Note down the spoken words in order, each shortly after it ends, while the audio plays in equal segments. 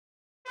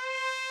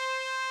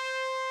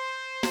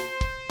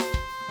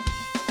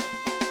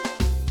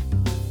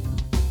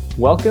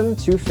Welcome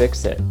to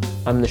Fix It.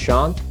 I'm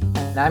Nishant.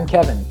 And I'm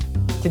Kevin.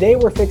 Today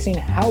we're fixing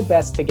how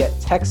best to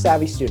get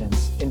tech-savvy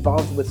students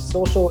involved with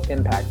social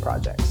impact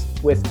projects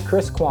with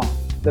Chris Kuang,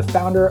 the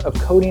founder of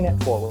Coding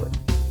It Forward.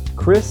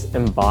 Chris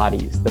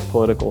embodies the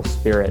political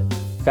spirit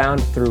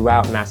found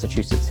throughout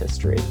Massachusetts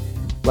history.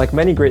 Like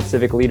many great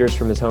civic leaders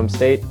from his home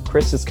state,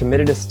 Chris is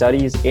committed to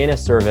studies and a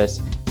service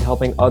to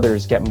helping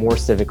others get more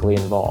civically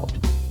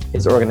involved.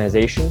 His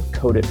organization,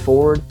 Code It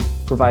Forward,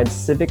 provides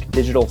civic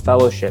digital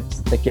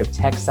fellowships that give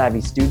tech-savvy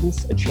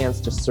students a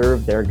chance to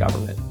serve their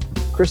government.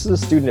 Chris is a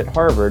student at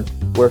Harvard,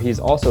 where he's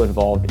also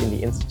involved in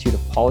the Institute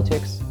of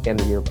Politics and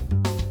the Yearbook.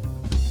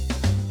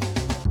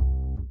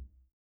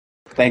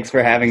 Thanks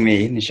for having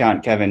me,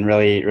 Nishant, Kevin.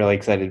 Really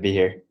excited to be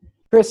here.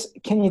 Chris,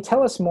 can you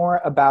tell us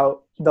more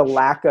about the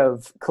lack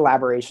of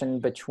collaboration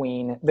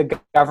between the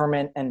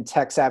government and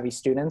tech-savvy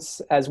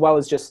students, as well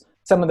as just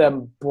some of the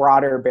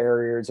broader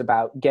barriers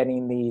about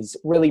getting these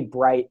really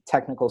bright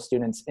technical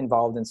students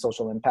involved in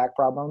social impact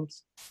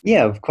problems?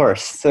 Yeah, of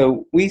course.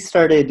 So we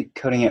started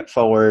Coding It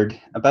Forward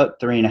about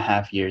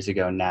 3.5 years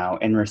ago now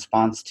in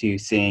response to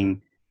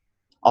seeing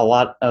a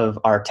lot of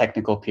our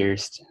technical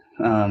peers,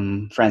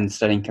 friends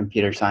studying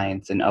computer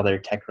science and other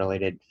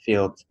tech-related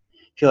fields,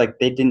 feel like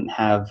they didn't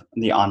have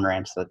the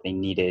on-ramps that they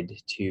needed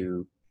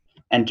to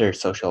enter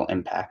social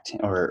impact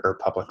or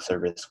public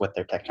service with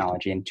their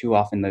technology. And too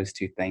often those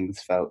two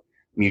things felt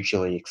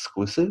mutually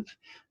exclusive.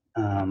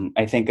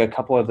 I think a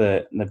couple of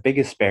the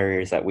biggest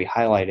barriers that we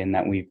highlight and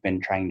that we've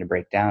been trying to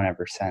break down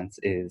ever since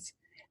is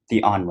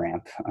the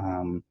on-ramp.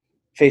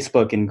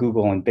 Facebook and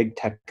Google and big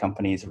tech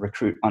companies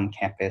recruit on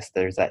campus.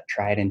 There's that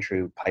tried and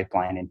true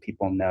pipeline, and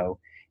people know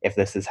if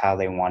this is how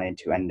they wanted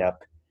to end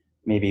up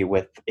maybe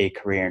with a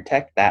career in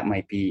tech, that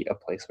might be a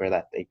place where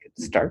that they could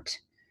start.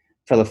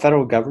 For the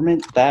federal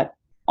government, that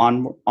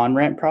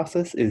on-ramp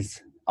process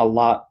is a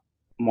lot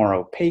more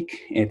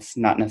opaque. It's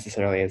not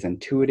necessarily as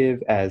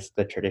intuitive as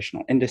the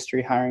traditional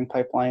industry hiring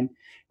pipeline.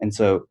 And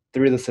so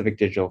through the Civic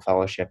Digital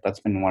Fellowship,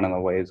 that's been one of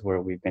the ways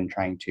where we've been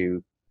trying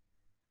to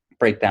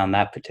break down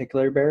that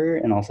particular barrier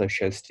and also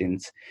show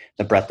students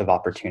the breadth of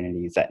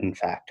opportunities that in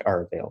fact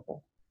are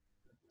available.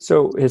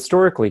 So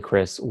historically,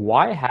 Chris,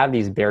 why have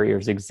these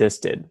barriers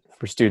existed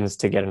for students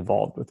to get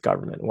involved with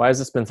government? Why has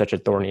this been such a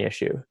thorny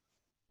issue?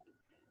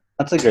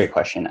 That's a great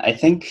question. I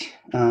think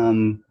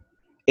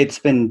it's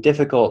been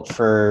difficult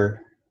for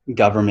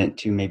government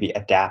to maybe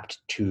adapt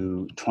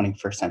to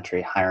 21st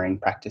century hiring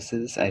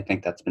practices. I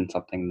think that's been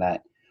something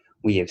that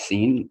we have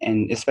seen,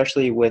 and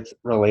especially with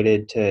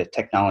related to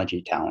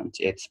technology talent,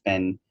 it's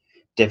been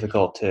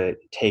difficult to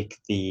take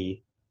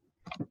the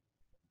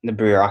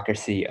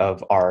bureaucracy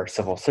of our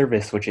civil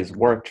service, which has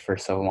worked for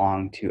so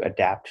long, to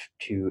adapt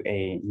to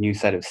a new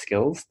set of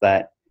skills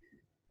that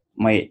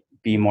might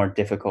be more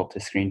difficult to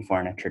screen for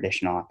in a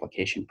traditional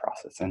application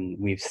process. And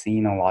we've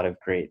seen a lot of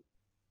great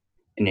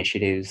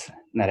initiatives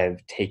that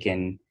have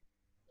taken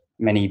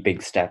many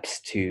big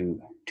steps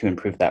to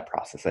improve that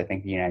process. I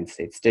think the United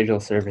States Digital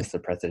Service, the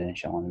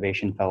Presidential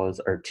Innovation Fellows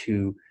are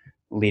two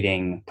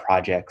leading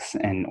projects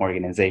and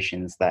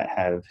organizations that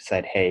have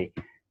said, hey,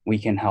 we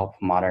can help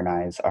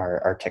modernize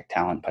our tech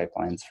talent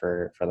pipelines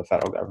for the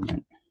federal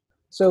government.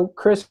 So,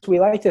 Chris, we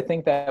like to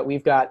think that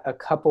we've got a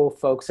couple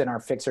folks in our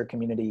Fixer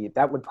community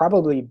that would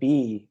probably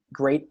be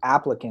great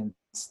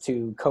applicants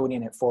to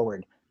Coding It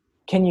Forward.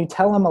 Can you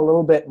tell them a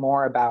little bit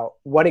more about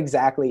what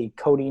exactly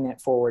Coding It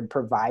Forward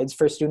provides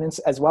for students,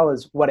 as well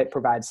as what it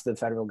provides to the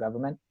federal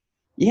government?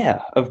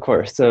 Yeah, of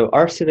course. So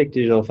our Civic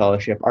Digital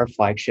Fellowship, our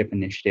flagship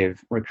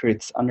initiative,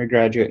 recruits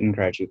undergraduate and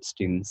graduate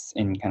students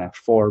in kind of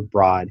 4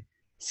 broad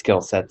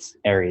skill sets,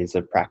 areas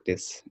of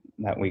practice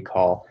that we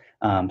call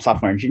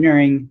software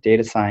engineering,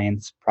 data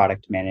science,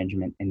 product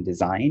management, and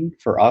design.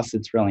 For us,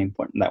 it's really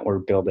important that we're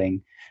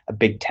building a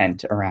big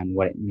tent around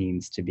what it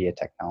means to be a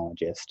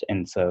technologist.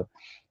 And so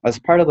as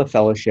part of the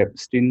fellowship,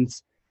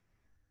 students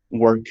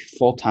work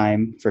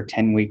full-time for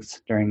 10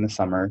 weeks during the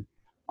summer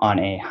on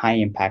a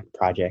high-impact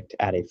project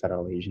at a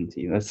federal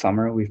agency. This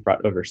summer, we've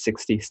brought over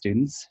 60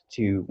 students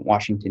to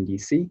Washington,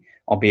 D.C.,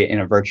 albeit in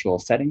a virtual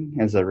setting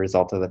as a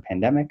result of the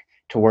pandemic,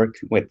 to work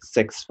with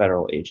 6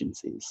 federal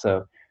agencies.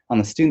 So on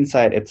the student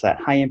side, it's that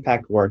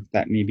high-impact work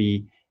that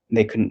maybe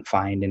they couldn't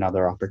find in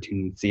other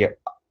opportunities, the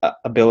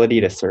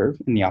ability to serve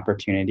and the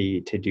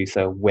opportunity to do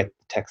so with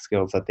the tech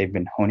skills that they've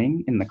been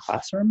honing in the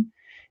classroom,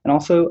 and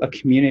also a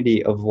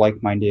community of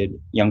like-minded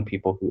young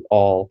people who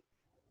all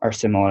are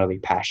similarly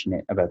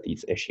passionate about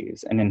these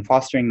issues. And in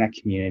fostering that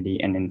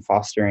community and in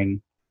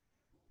fostering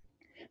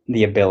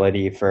the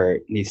ability for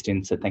these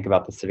students to think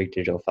about the Civic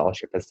Digital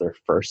Fellowship as their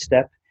first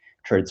step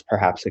towards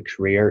perhaps a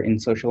career in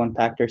social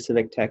impact or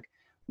civic tech,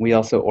 we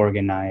also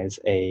organize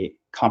a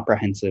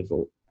comprehensive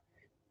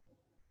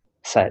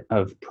set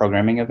of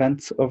programming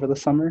events over the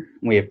summer.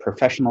 We have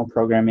professional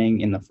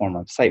programming in the form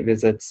of site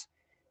visits,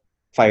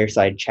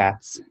 fireside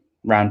chats,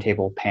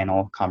 roundtable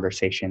panel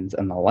conversations,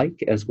 and the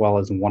like, as well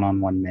as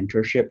one-on-one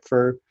mentorship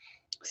for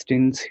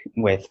students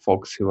with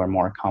folks who are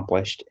more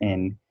accomplished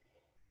in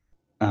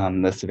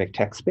the civic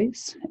tech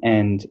space.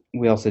 And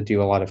we also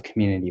do a lot of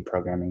community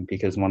programming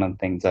because one of the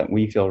things that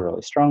we feel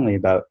really strongly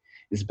about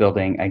is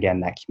building, again,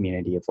 that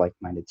community of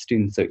like-minded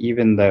students. So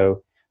even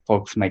though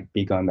folks might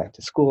be going back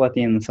to school at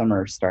the end of the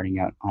summer or starting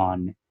out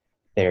on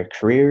their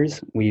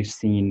careers, we've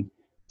seen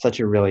such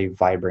a really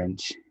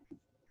vibrant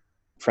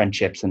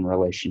friendships and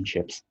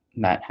relationships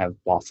that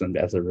have blossomed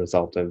as a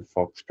result of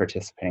folks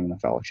participating in the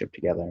fellowship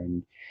together.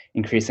 And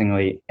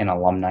increasingly an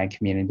alumni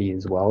community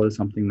as well is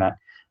something that,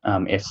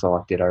 if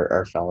selected,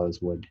 our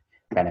fellows would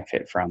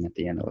benefit from at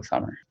the end of the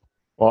summer.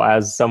 Well,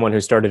 as someone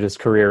who started his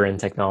career in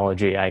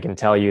technology, I can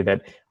tell you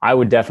that I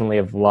would definitely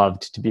have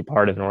loved to be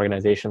part of an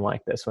organization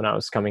like this when I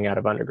was coming out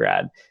of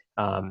undergrad,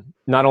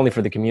 not only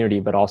for the community,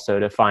 but also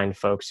to find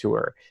folks who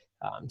are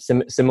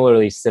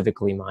similarly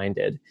civically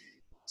minded.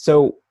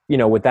 So,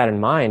 with that in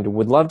mind,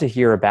 would love to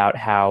hear about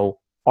how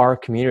our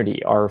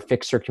community, our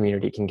Fixer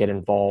community, can get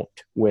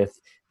involved with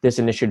this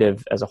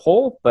initiative as a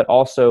whole, but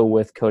also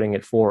with Coding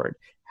It Forward.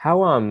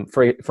 How,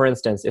 for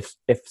instance,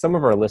 if some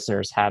of our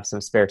listeners have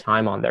some spare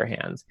time on their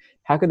hands,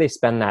 how could they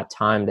spend that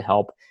time to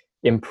help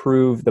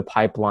improve the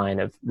pipeline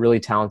of really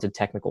talented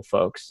technical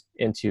folks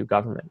into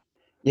government?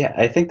 Yeah,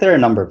 I think there are a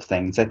number of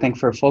things. I think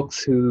for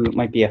folks who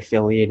might be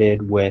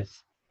affiliated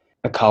with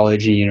a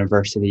college, a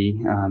university,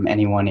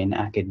 anyone in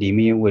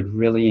academia, would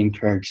really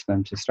encourage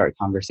them to start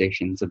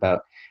conversations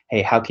about,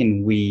 hey, how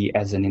can we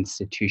as an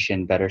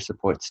institution better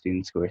support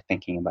students who are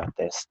thinking about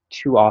this?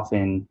 Too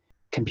often,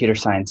 computer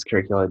science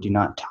curricula do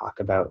not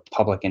talk about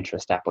public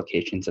interest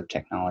applications of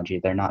technology.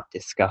 They're not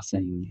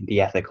discussing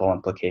the ethical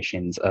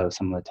implications of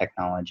some of the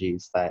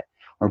technologies that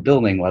we're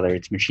building, whether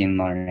it's machine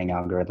learning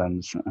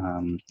algorithms,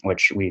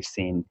 which we've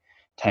seen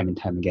time and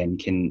time again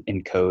can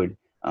encode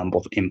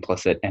both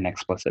implicit and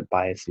explicit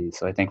biases.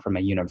 So I think from a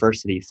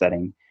university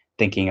setting,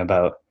 thinking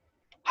about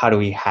how do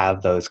we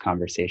have those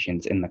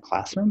conversations in the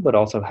classroom, but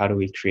also how do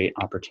we create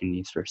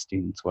opportunities for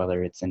students,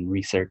 whether it's in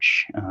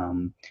research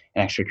and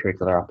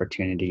extracurricular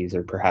opportunities,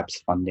 or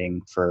perhaps funding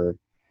for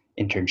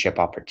internship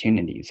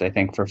opportunities. I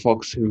think for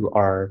folks who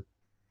are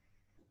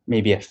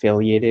maybe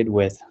affiliated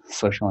with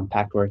social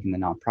impact work in the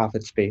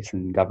nonprofit space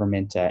and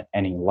government at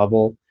any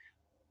level,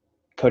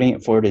 Coding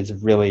It Forward is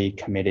really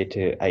committed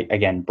to,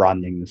 again,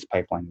 broadening this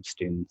pipeline of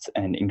students.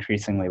 And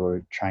increasingly,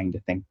 we're trying to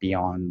think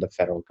beyond the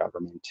federal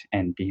government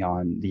and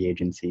beyond the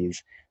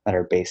agencies that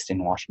are based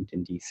in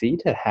Washington, D.C.,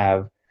 to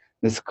have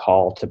this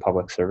call to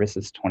public service,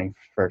 this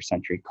 21st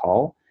century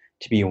call,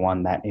 to be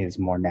one that is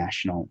more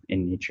national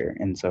in nature.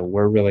 And so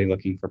we're really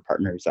looking for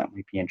partners that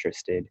might be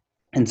interested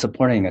in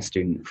supporting a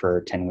student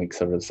for 10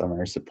 weeks over the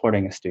summer,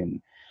 supporting a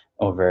student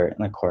over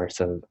the course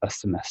of a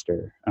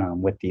semester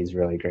with these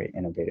really great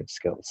innovative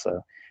skills. So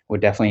would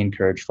definitely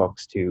encourage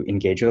folks to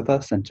engage with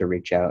us and to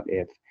reach out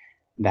if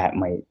that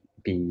might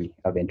be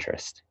of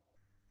interest.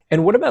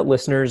 And what about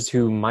listeners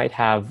who might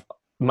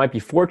be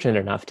fortunate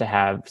enough to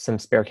have some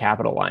spare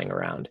capital lying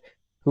around?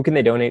 Who can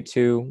they donate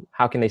to?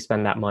 How can they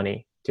spend that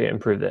money to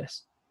improve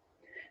this?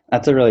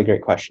 That's a really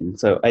great question.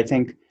 So I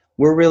think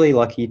we're really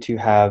lucky to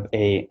have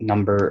a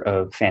number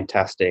of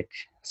fantastic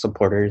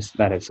supporters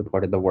that have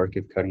supported the work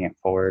of Coding It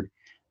Forward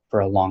for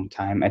a long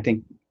time. I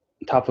think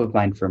top of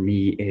mind for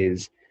me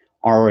is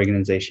our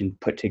organization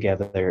put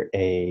together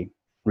a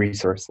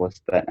resource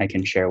list that I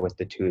can share with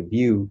the two of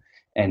you,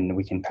 and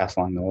we can pass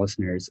along the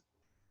listeners,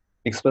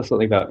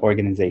 explicitly about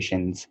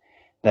organizations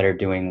that are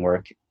doing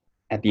work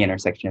at the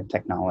intersection of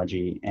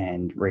technology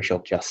and racial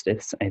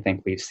justice. I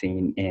think we've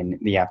seen in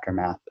the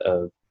aftermath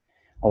of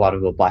a lot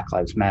of the Black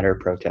Lives Matter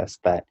protests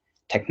that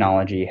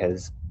technology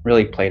has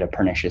really played a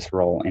pernicious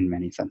role in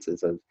many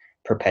senses of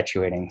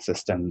perpetuating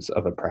systems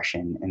of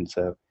oppression. And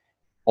so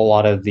a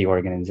lot of the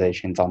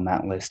organizations on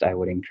that list, I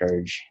would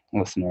encourage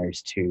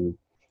listeners to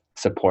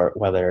support,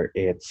 whether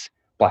it's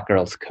Black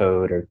Girls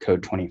Code or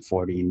Code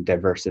 2040, and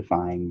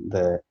diversifying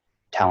the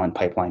talent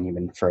pipeline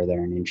even further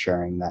and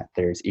ensuring that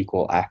there's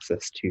equal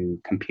access to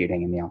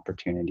computing and the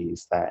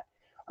opportunities that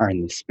are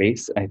in this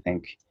space, I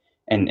think.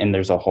 And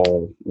there's a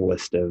whole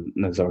list of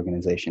those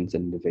organizations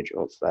and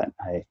individuals that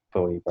I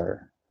believe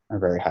are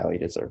very highly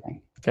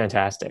deserving.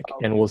 Fantastic.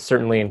 And we'll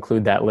certainly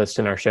include that list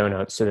in our show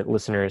notes so that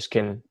listeners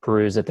can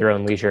peruse at their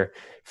own leisure.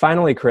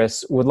 Finally,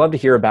 Chris, would love to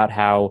hear about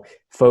how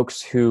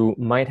folks who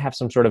might have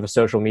some sort of a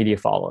social media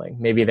following,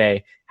 maybe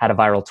they had a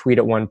viral tweet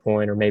at one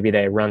point, or maybe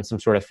they run some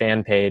sort of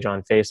fan page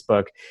on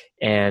Facebook,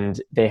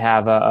 and they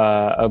have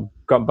a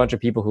bunch of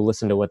people who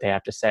listen to what they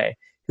have to say.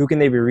 Who can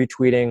they be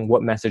retweeting?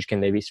 What message can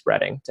they be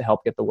spreading to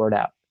help get the word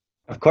out?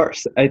 Of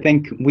course. I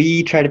think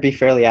we try to be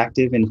fairly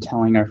active in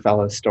telling our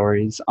fellow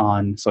stories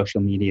on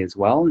social media as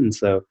well. And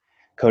so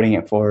Coding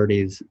It Forward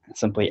is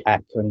simply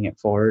at Coding It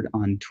Forward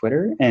on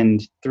Twitter.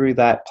 And through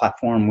that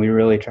platform, we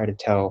really try to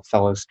tell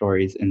fellow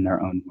stories in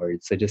their own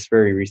words. So just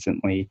very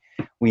recently,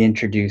 we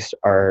introduced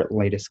our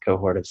latest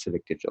cohort of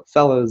Civic Digital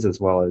Fellows, as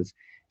well as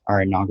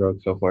our inaugural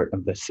cohort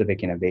of the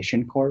Civic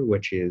Innovation Corps,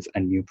 which is a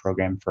new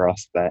program for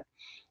us that,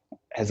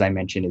 as I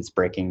mentioned, is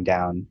breaking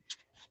down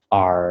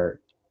our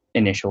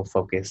initial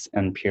focus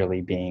on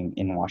purely being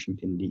in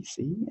Washington,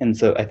 D.C. And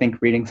so I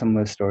think reading some of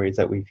those stories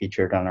that we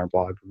featured on our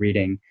blog,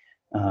 reading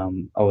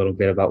a little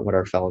bit about what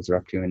our fellows are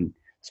up to and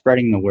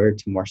spreading the word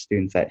to more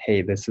students that,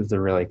 hey, this is a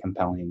really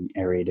compelling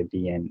area to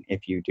be in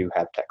if you do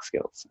have tech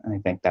skills. And I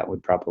think that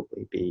would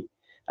probably be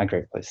a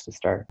great place to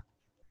start.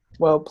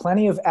 Well,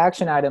 plenty of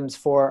action items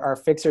for our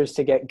fixers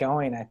to get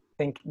going. I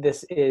think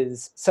this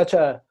is such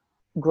a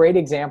great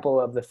example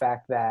of the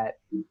fact that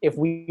if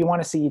we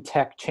want to see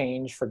tech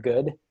change for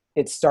good,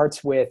 it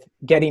starts with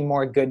getting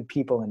more good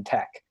people in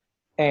tech.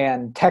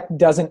 And tech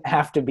doesn't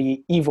have to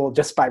be evil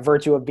just by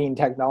virtue of being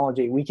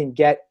technology. We can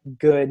get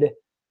good,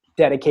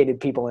 dedicated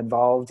people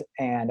involved,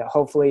 and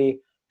hopefully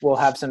we'll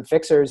have some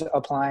fixers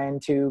applying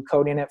to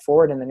Coding It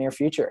Forward in the near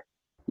future.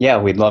 Yeah,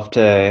 we'd love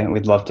to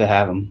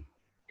have them.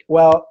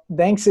 Well,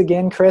 thanks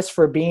again, Chris,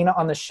 for being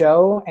on the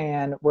show,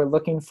 and we're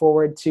looking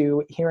forward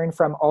to hearing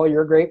from all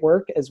your great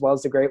work as well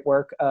as the great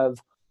work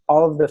of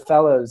all of the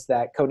fellows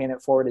that Coding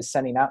It Forward is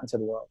sending out into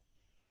the world.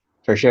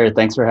 For sure.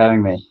 Thanks for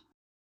having me.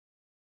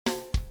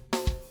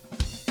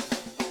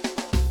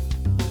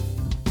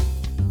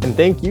 And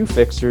thank you,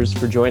 Fixers,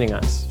 for joining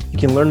us. You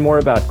can learn more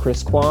about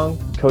Chris Kuang,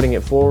 Coding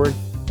It Forward,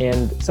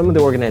 and some of the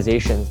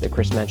organizations that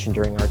Chris mentioned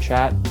during our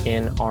chat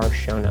in our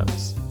show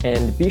notes.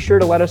 And be sure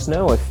to let us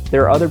know if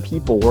there are other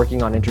people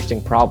working on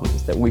interesting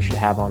problems that we should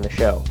have on the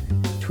show.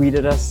 Tweet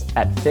at us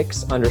at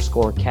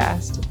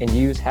fix_cast and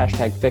use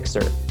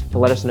 #Fixer to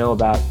let us know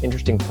about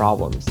interesting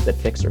problems that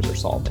Fixers are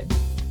solving.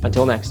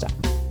 Until next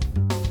time.